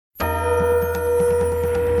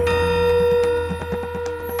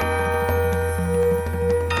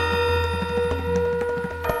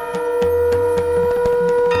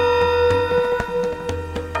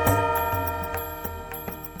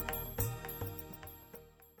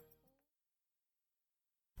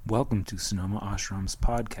Welcome to Sonoma Ashram's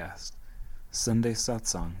podcast, Sunday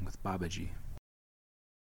Satsang with Babaji.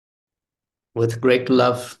 With great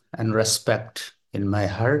love and respect in my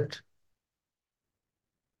heart,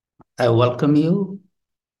 I welcome you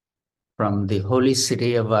from the holy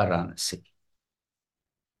city of Varanasi.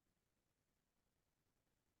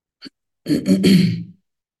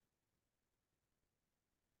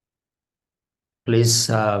 Please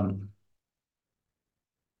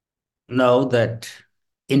know that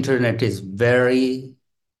internet is very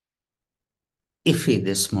iffy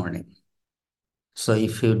this morning. So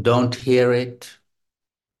if you don't hear it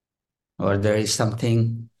or there is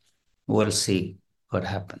something, we'll see what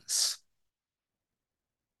happens.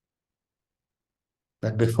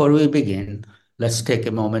 But before we begin, let's take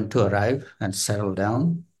a moment to arrive and settle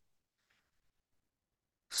down.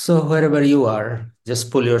 So wherever you are, just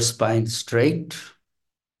pull your spine straight.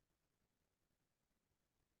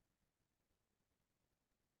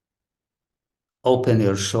 Open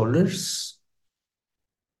your shoulders.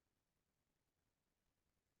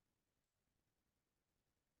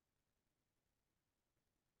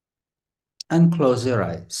 And close your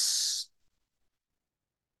eyes.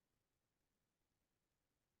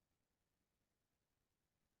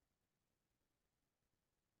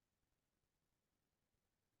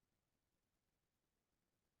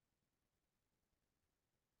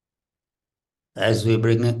 As we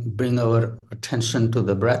bring our attention to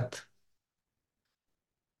the breath,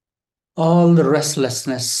 all the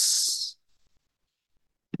restlessness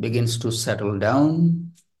begins to settle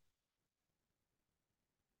down.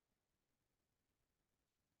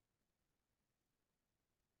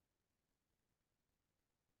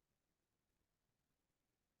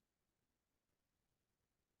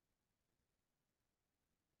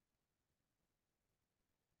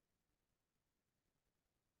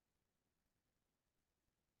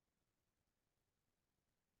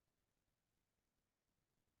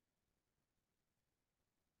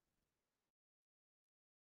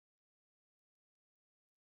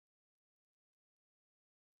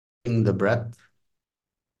 The breath.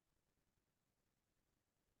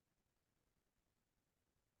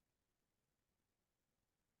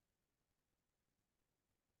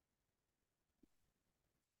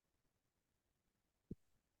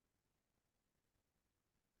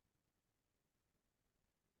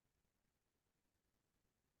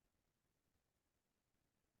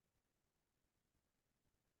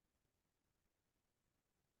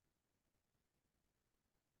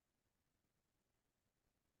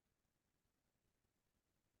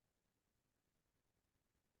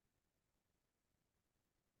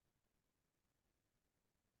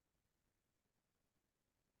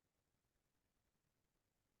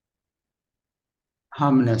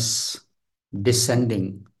 Calmness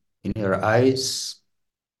descending in your eyes.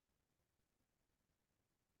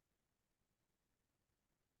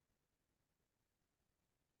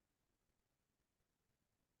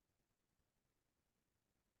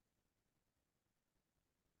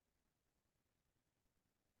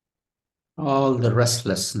 All the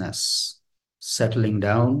restlessness settling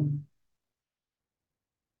down.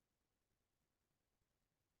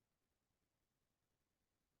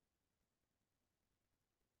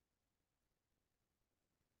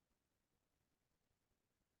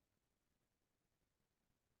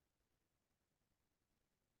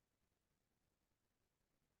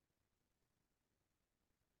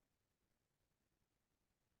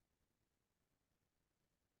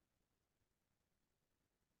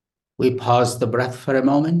 We pause the breath for a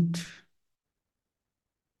moment.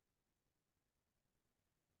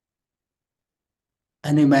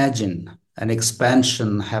 And imagine an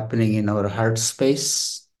expansion happening in our heart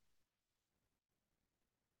space.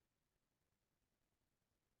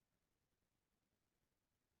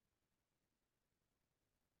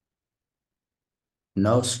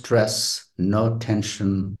 No stress, no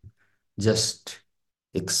tension, just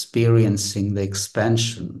experiencing the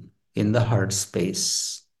expansion in the heart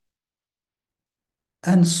space.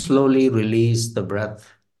 And slowly release the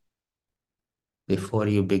breath before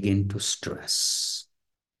you begin to stress.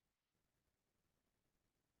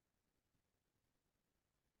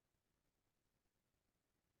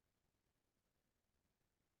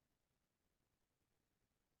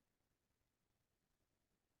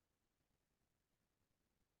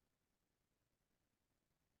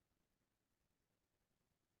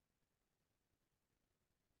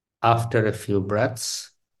 After a few breaths,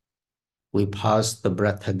 we pause the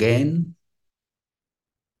breath again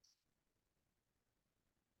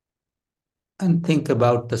and think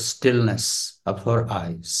about the stillness of our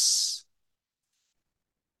eyes.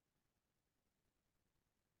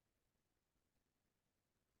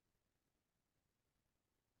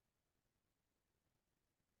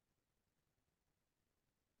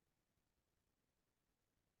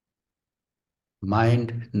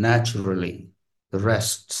 Mind naturally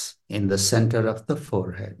rests in the center of the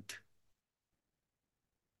forehead.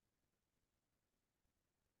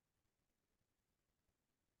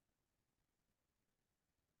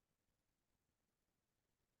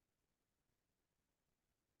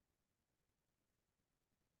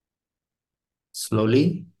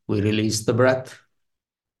 Slowly, we release the breath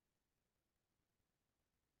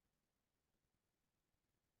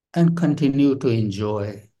and continue to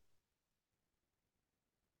enjoy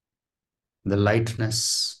the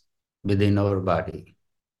lightness within our body.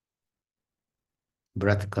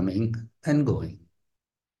 Breath coming and going.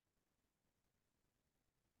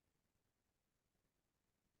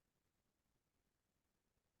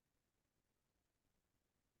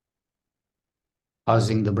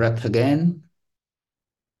 Pausing the breath again.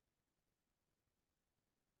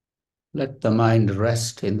 Let the mind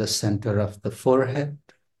rest in the center of the forehead.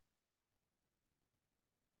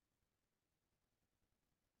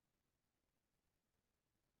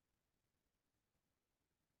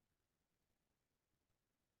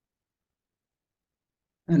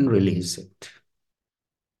 And release it.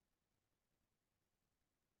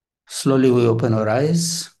 Slowly we open our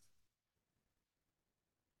eyes.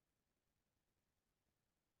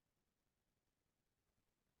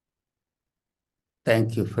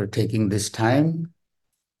 Thank you for taking this time.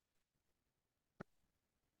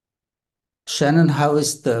 Shannon, how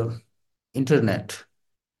is the internet?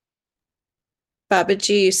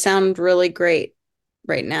 Babaji, you sound really great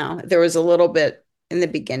right now. There was a little bit in the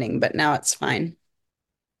beginning, but now it's fine.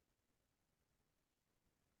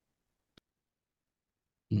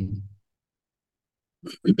 Mm.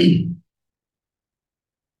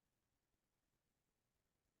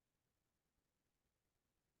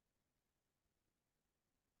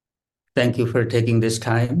 Thank you for taking this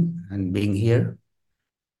time and being here.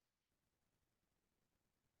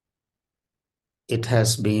 It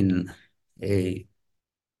has been a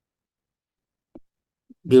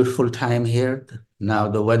beautiful time here. Now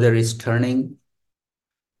the weather is turning,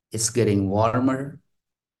 it's getting warmer,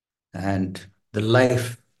 and the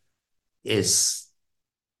life is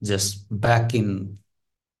just back in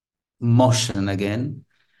motion again.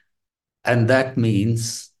 And that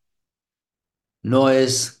means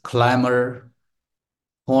noise, clamor,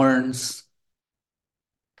 horns,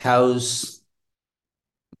 cows,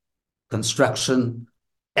 construction,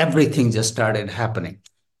 everything just started happening.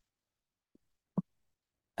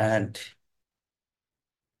 And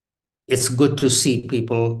it's good to see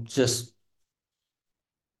people just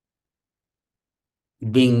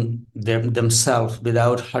being themselves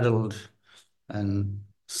without huddled and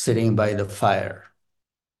sitting by the fire.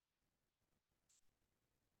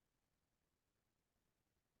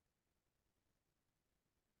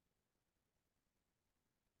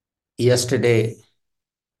 Yesterday,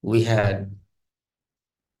 we had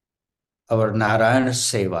our Narayana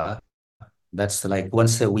Seva. That's like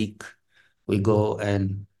once a week, we go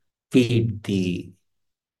and feed the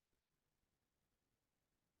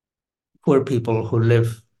poor people who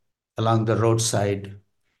live along the roadside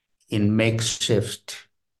in makeshift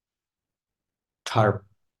tarp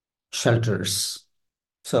shelters.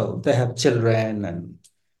 So they have children and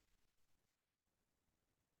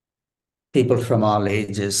people from all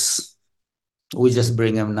ages. We just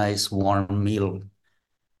bring them nice warm meal.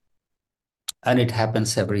 And it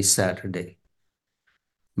happens every Saturday.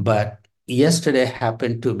 But yesterday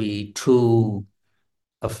happened to be two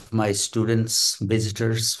of my students,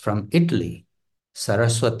 visitors from Italy,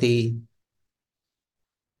 Saraswati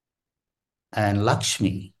and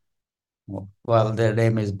Lakshmi. Well, their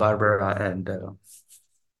name is Barbara and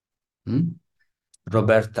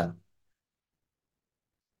Roberta.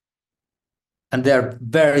 And they are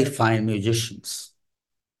very fine musicians.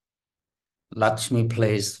 Lakshmi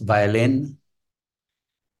plays violin.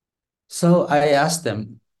 So I asked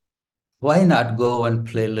them, why not go and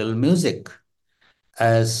play a little music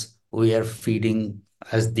as we are feeding,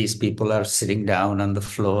 as these people are sitting down on the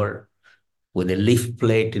floor with a leaf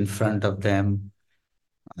plate in front of them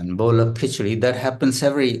and bowl of khichdi. That happens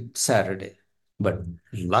every Saturday. But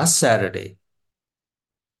last Saturday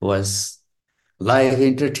was live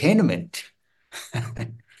entertainment.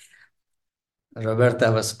 Roberta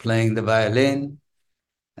was playing the violin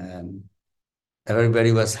and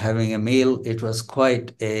everybody was having a meal. It was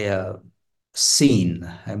quite a scene,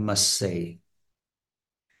 I must say.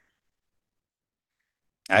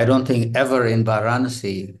 I don't think ever in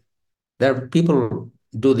Varanasi, there are people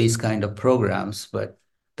do these kind of programs, but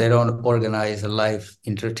they don't organize a live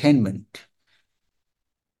entertainment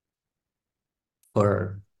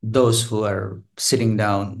for those who are sitting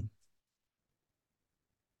down.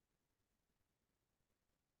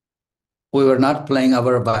 we were not playing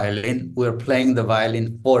our violin, we were playing the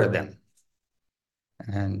violin for them.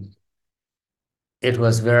 And it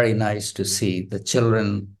was very nice to see the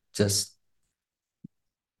children just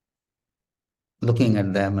looking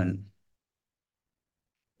at them and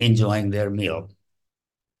enjoying their meal.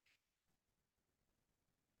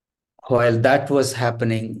 While that was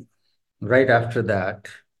happening, right after that,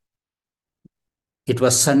 it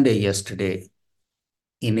was Sunday yesterday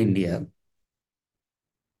in India.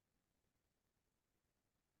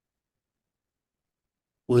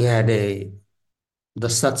 We had the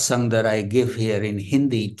satsang that I give here in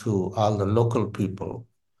Hindi to all the local people.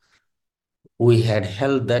 We had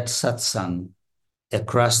held that satsang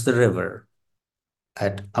across the river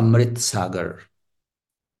at Amrit Sagar,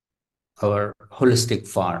 our holistic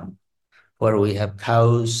farm, where we have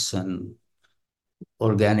cows and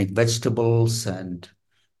organic vegetables, and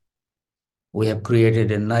we have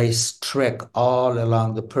created a nice trek all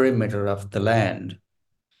along the perimeter of the land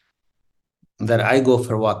that I go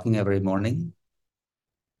for walking every morning.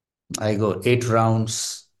 I go 8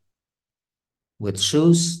 rounds with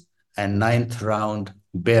shoes and 9th round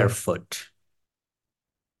barefoot.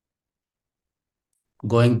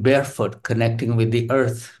 Going barefoot, connecting with the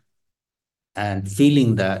earth and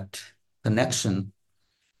feeling that connection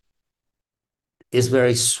is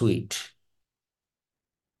very sweet.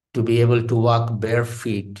 To be able to walk bare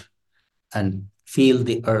feet and feel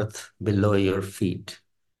the earth below your feet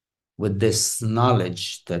with this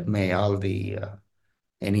knowledge that may all the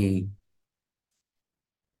any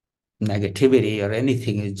negativity or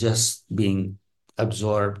anything is just being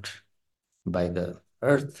absorbed by the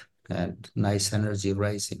earth and nice energy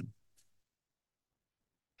rising.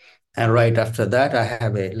 And right after that, I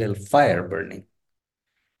have a little fire burning.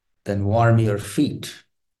 Then warm your feet.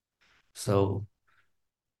 So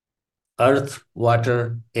earth,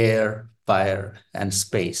 water, air, fire, and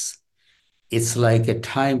space. It's like a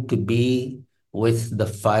time to be with the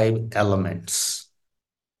 5 elements.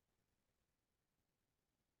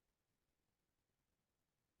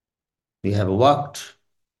 We have walked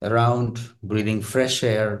around breathing fresh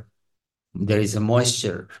air. There is a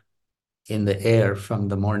moisture in the air from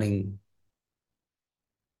the morning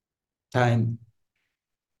time.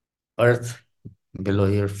 Earth below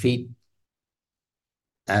your feet.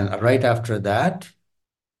 And right after that,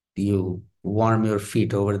 you warm your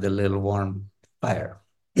feet over the little warm fire.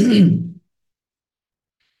 And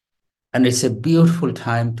it's a beautiful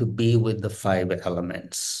time to be with the 5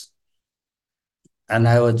 elements. And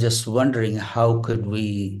I was just wondering, how could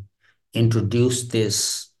we introduce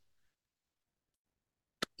this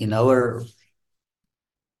in our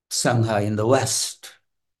Sangha in the West?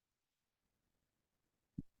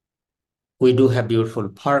 We do have beautiful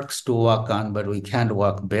parks to walk on, but we can't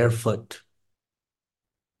walk barefoot.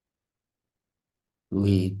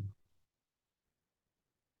 We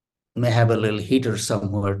may have a little heater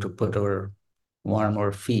somewhere to put our warm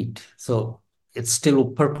our feet. So it's still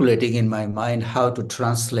percolating in my mind how to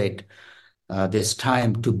translate this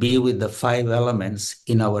time to be with the 5 elements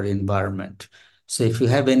in our environment. So if you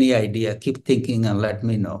have any idea, keep thinking and let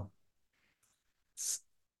me know.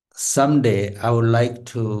 Someday I would like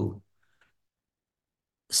to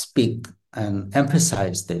speak and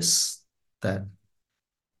emphasize this, that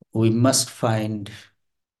we must find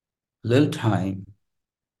little time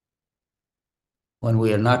when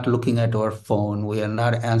we are not looking at our phone, we are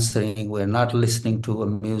not answering, we are not listening to a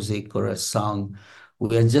music or a song.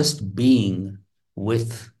 We are just being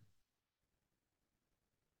with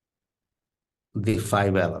the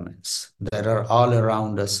 5 elements that are all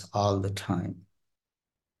around us all the time.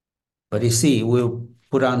 But you see, we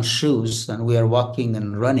put on shoes and we are walking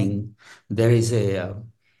and running. There is a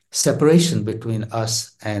separation between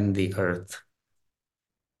us and the earth.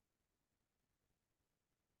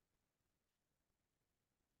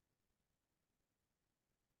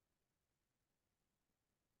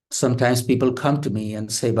 Sometimes people come to me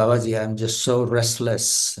and say, Babaji, I'm just so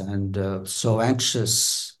restless and so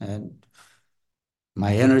anxious, and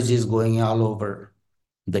my energy is going all over.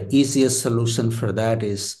 The easiest solution for that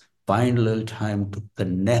is find a little time to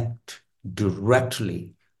connect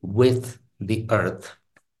directly with the earth.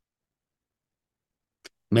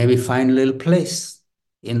 Maybe find a little place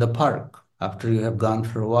in the park after you have gone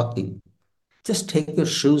for walking. Just take your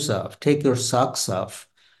shoes off, take your socks off,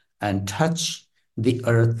 and touch the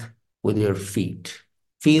earth with your feet.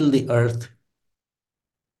 Feel the earth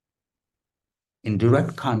in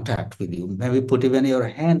direct contact with you. Maybe put even your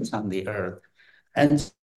hands on the earth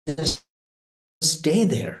and just stay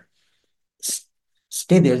there.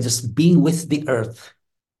 Stay there, just being with the earth.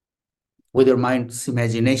 With your mind's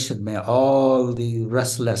imagination, may all the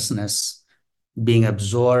restlessness being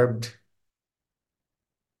absorbed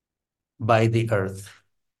by the earth.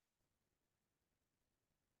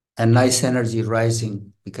 And nice energy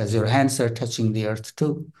rising because your hands are touching the earth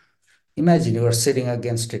too. Imagine you are sitting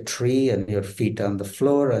against a tree and your feet on the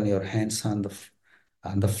floor and your hands on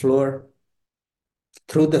the floor.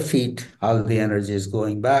 Through the feet, all the energy is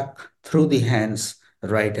going back. Through the hands,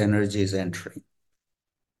 right energy is entering.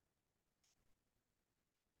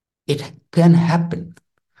 It can happen,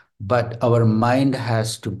 but our mind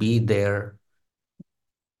has to be there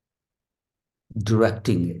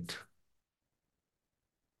directing it.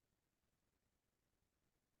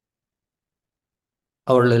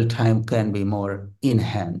 Our little time can be more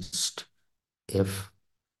enhanced if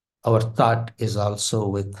our thought is also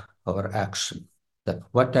with our action. That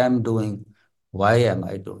what I'm doing, why am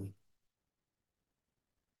I doing?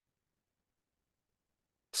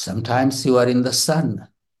 Sometimes you are in the sun.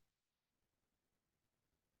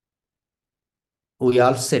 We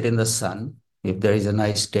all sit in the sun if there is a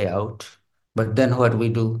nice day out. But then what we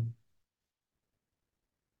do?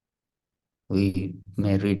 We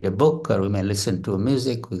may read a book or we may listen to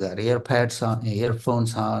music. We got earpads on,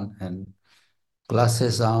 earphones on, and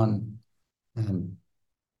glasses on.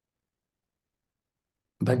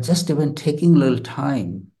 But just even taking a little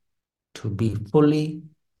time to be fully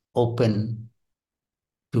open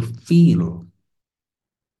to feel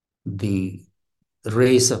the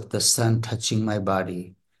rays of the sun touching my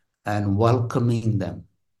body and welcoming them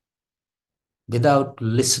without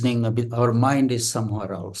listening. Our mind is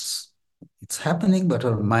somewhere else. It's happening, but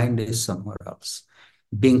our mind is somewhere else.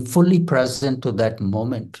 Being fully present to that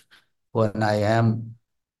moment when I am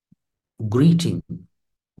greeting,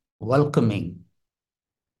 welcoming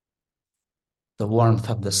the warmth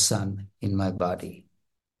of the sun in my body.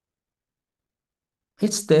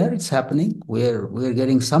 It's there, it's happening. We're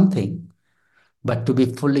getting something, but to be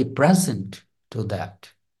fully present to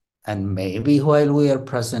that. And maybe while we are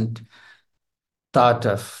present, thought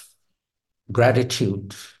of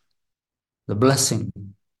gratitude, the blessing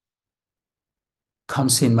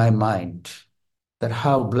comes in my mind, that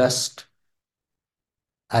how blessed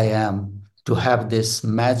I am to have this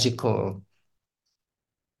magical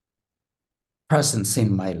presence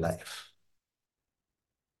in my life.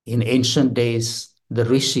 In ancient days, the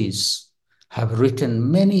rishis have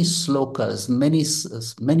written many slokas,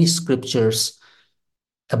 many scriptures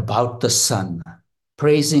about the sun,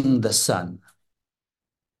 praising the sun.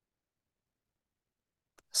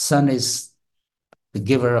 Sun is the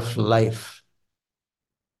giver of life.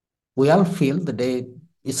 We all feel the day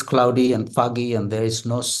is cloudy and foggy and there is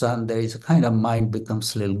no sun, there is a kind of mind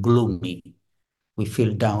becomes a little gloomy. We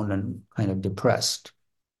feel down and kind of depressed.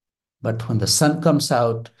 But when the sun comes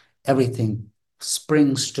out, everything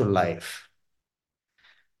springs to life.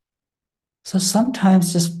 So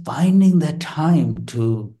sometimes just finding that time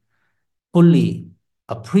to fully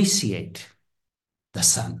appreciate the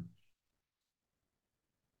sun.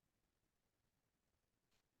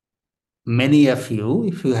 Many of you,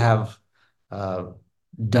 if you have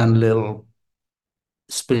done little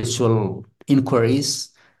spiritual inquiries,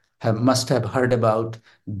 must have heard about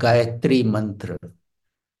Gayatri Mantra.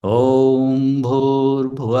 Om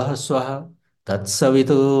Bhur Bhuvah Swaha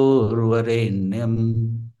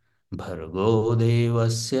Tatsaviturvarenyam Bhargo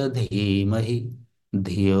Devasya Dhimahi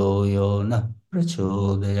Dhiyo Yo Na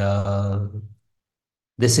Prachodayat.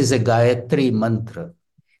 This is a Gayatri Mantra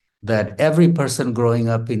that every person growing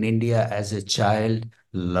up in India as a child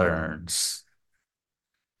learns.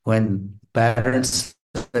 When parents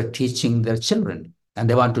are teaching their children and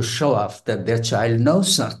they want to show off that their child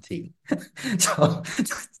knows something. So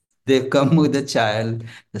they come with the child,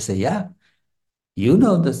 they say, yeah, you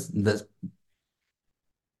know the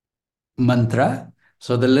mantra.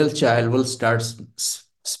 So the little child will start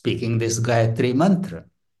speaking this Gayatri Mantra.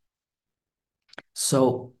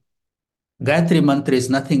 So Gayatri Mantra is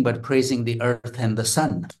nothing but praising the earth and the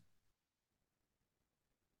sun.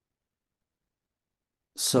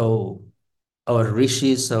 So our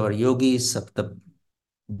rishis, our yogis of the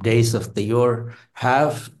days of the yore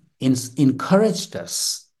have encouraged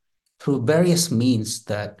us through various means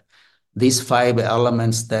that these 5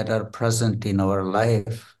 elements that are present in our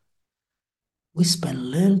life, we spend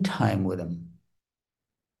little time with them.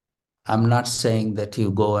 I'm not saying that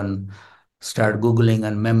you go and start Googling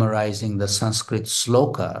and memorizing the Sanskrit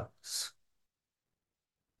slokas.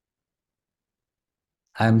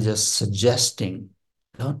 I'm just suggesting,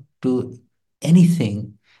 don't do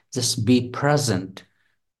anything, just be present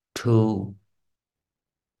to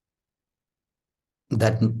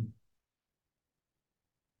that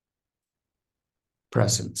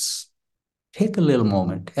presence. Take a little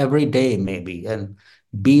moment every day maybe and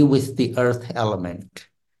be with the earth element,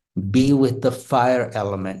 be with the fire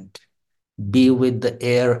element, be with the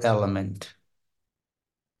air element,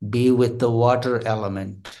 be with the water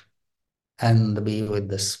element, and be with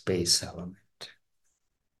the space element.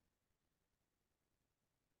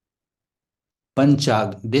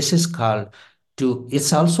 Panchag, this is called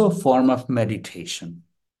it's also a form of meditation.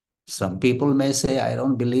 Some people may say, I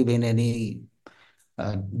don't believe in any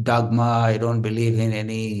dogma, I don't believe in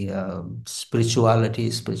any spirituality,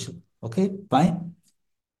 Okay, fine.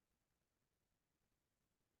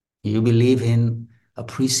 You believe in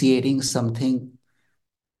appreciating something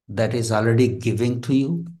that is already giving to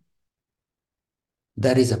you,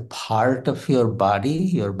 that is a part of your body.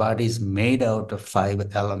 Your body is made out of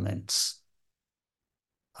 5 elements: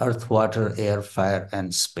 earth, water, air, fire,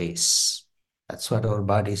 and space. That's what our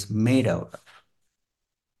body is made out of.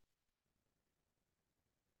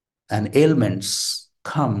 And ailments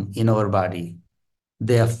come in our body.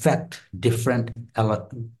 They affect different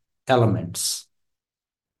elements.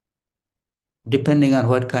 Depending on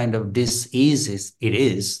what kind of disease it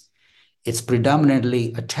is, it's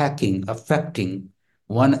predominantly affecting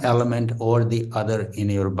one element or the other in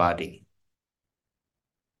your body.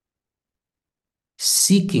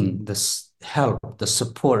 Seeking the help, the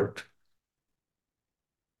support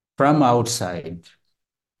from outside,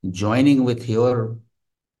 joining with your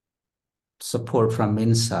support from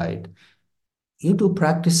inside, you do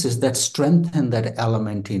practices that strengthen that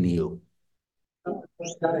element in you.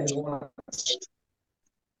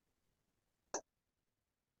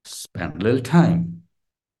 Spend a little time.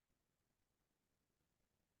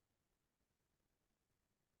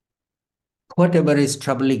 Whatever is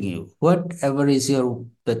troubling you, whatever is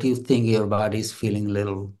that you think your body is feeling a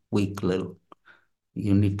little weak,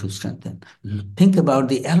 you need to strengthen. Think about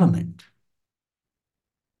the element.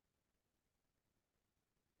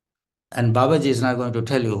 And Babaji is not going to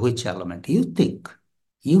tell you which element. You think,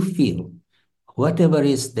 you feel, whatever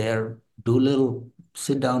is there,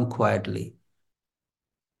 sit down quietly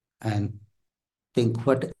and think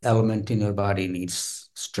what element in your body needs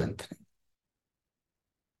strengthening.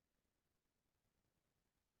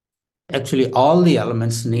 Actually, all the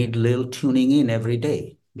elements need little tuning in every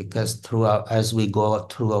day, because as we go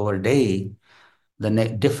through our day, the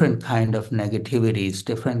different kind of negativities,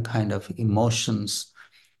 different kind of emotions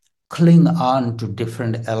cling on to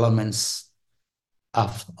different elements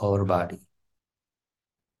of our body.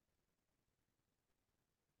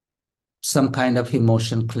 Some kind of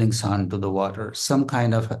emotion clings on to the water. Some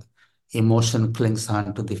kind of emotion clings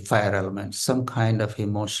on to the fire element. Some kind of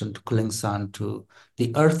emotion clings on to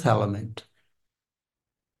the earth element,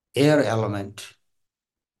 air element.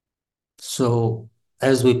 So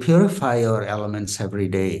as we purify our elements every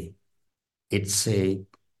day, it's a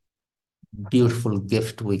beautiful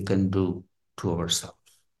gift we can do to ourselves.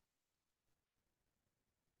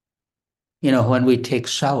 When we take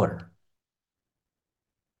shower,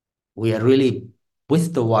 we are really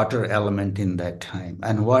with the water element in that time.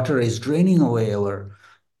 And water is draining away our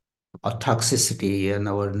toxicity and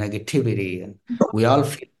our negativity. And we all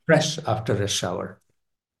feel fresh after a shower.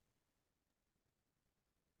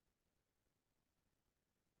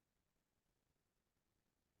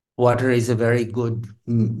 Water is a very good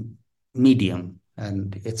medium,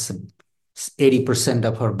 and it's 80%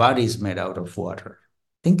 of our body is made out of water.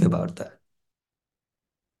 Think about that.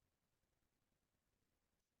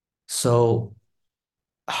 So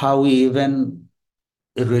how we even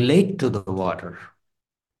relate to the water.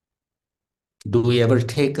 Do we ever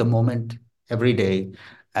take a moment every day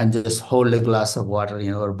and just hold a glass of water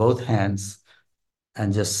in our both hands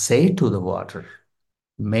and just say to the water,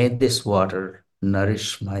 may this water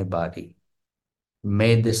nourish my body.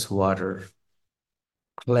 May this water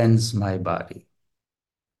cleanse my body.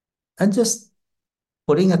 And just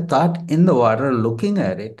putting a thought in the water, looking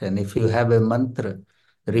at it, and if you have a mantra,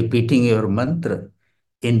 repeating your mantra,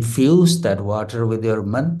 infuse that water with your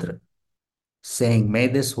mantra, saying, may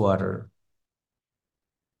this water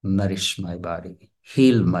nourish my body,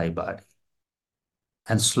 heal my body,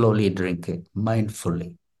 and slowly drink it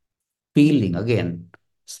mindfully. Feeling again,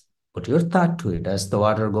 put your thought to it as the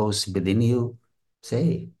water goes within you.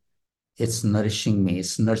 Say, it's nourishing me,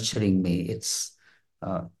 it's nurturing me, it's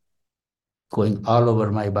going all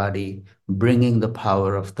over my body, bringing the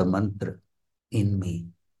power of the mantra in me.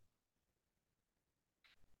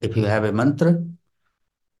 If you have a mantra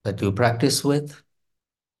that you practice with,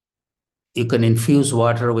 you can infuse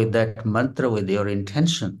water with that mantra with your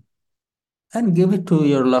intention and give it to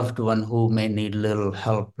your loved one who may need little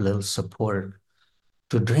help, little support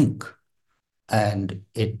to drink. And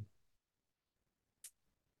it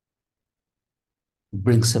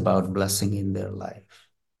brings about blessing in their life.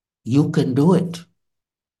 You can do it,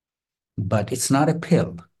 but it's not a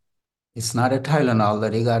pill. It's not a Tylenol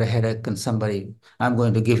that you got a headache and somebody, I'm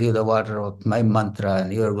going to give you the water of my mantra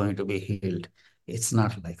and you're going to be healed. It's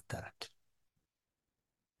not like that.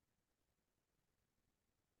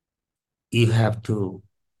 You have to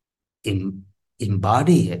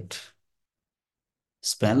embody it.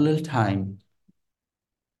 Spend a little time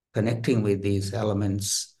connecting with these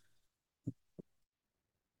elements,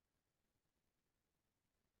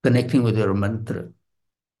 connecting with your mantra,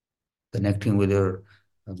 connecting with your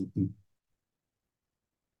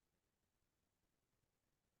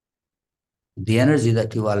the energy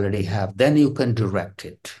that you already have. Then you can direct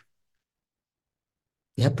it.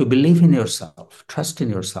 You have to believe in yourself, trust in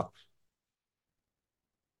yourself.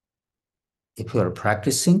 If you are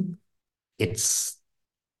practicing, it's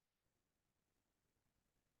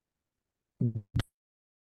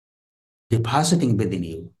depositing within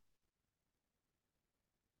you.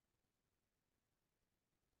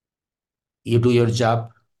 You do your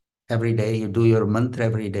job every day, you do your mantra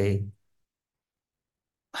every day.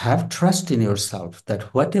 Have trust in yourself that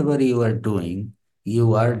whatever you are doing,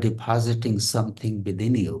 you are depositing something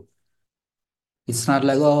within you. It's not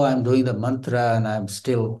like, oh, I'm doing the mantra and I'm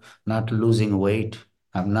still not losing weight.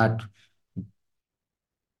 I'm not,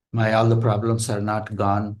 all the problems are not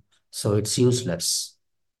gone, so it's useless.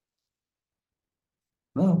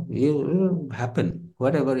 No, you happen.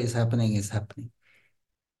 Whatever is happening is happening.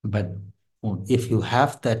 But if you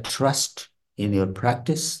have that trust in your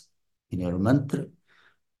practice, in your mantra,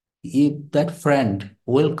 that friend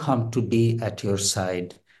will come to be at your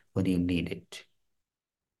side when you need it.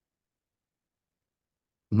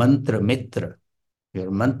 Mantra mitra.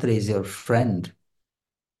 Your mantra is your friend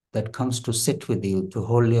that comes to sit with you, to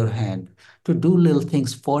hold your hand, to do little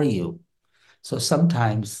things for you. So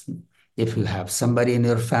sometimes, if you have somebody in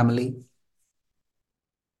your family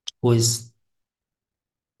who is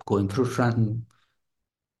going through some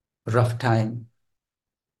rough time,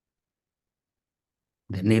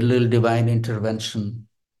 they need a little divine intervention,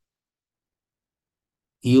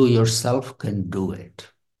 you yourself can do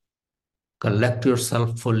it. Collect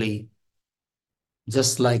yourself fully,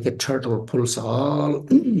 just like a turtle pulls all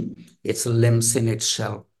its limbs in its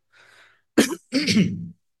shell,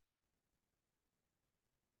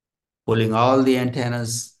 pulling all the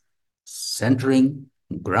antennas, centering,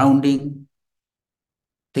 grounding,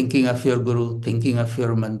 thinking of your guru, thinking of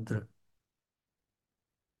your mantra.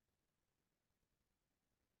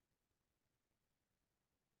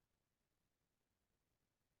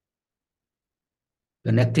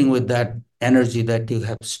 Connecting with that energy that you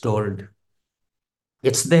have stored.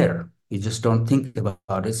 It's there. You just don't think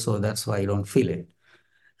about it, so that's why you don't feel it.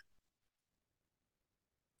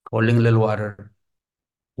 Holding a little water,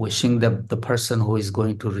 wishing the person who is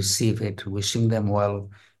going to receive it, wishing them well,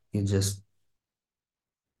 you just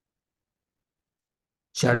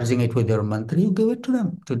charging it with your mantra, you give it to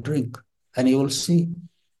them to drink, and you will see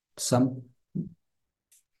some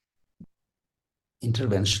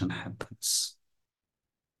intervention happens.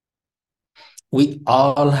 We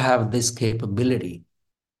all have this capability.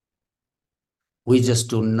 We just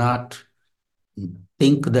do not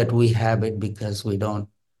think that we have it because we don't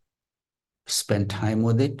spend time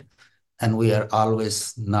with it, and we are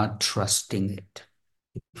always not trusting it.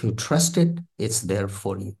 If you trust it, it's there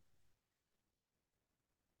for you.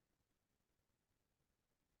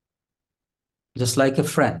 Just like a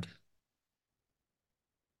friend.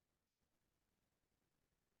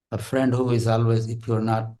 A friend who is always, if you're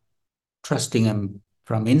not trusting him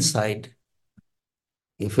from inside,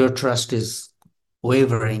 if your trust is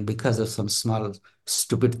wavering because of some small,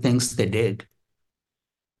 stupid things they did,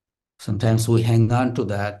 sometimes we hang on to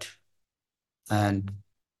that and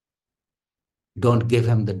don't give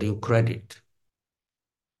him the due credit.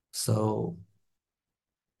 So,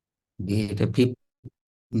 be it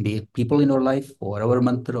people in our life or our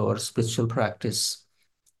mantra or spiritual practice,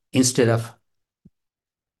 instead of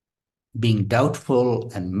being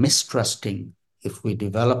doubtful and mistrusting, if we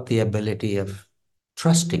develop the ability of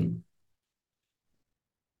trusting,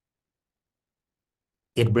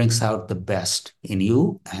 it brings out the best in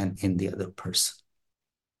you and in the other person.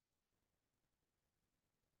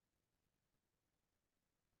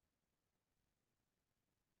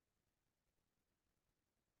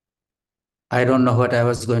 I don't know what I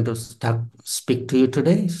was going to speak to you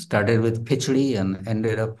today. Started with Khichdi and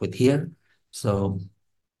ended up with here. So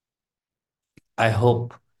I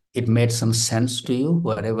hope it made some sense to you,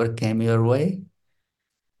 whatever came your way.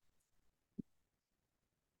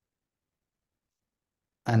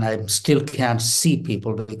 And I still can't see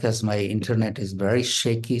people because my internet is very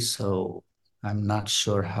shaky. So I'm not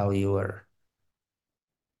sure how you are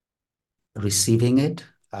receiving it.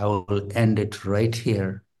 I will end it right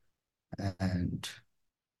here. and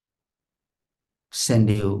send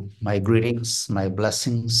you my greetings, my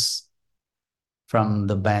blessings from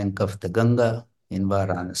the bank of the Ganga in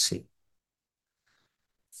Varanasi.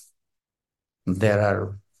 There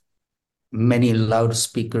are many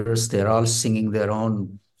loudspeakers. They're all singing their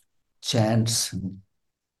own chants.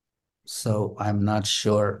 So I'm not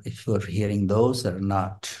sure if you're hearing those or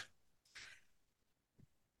not.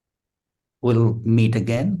 We'll meet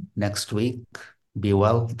again next week. Be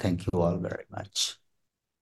well. Thank you all very much.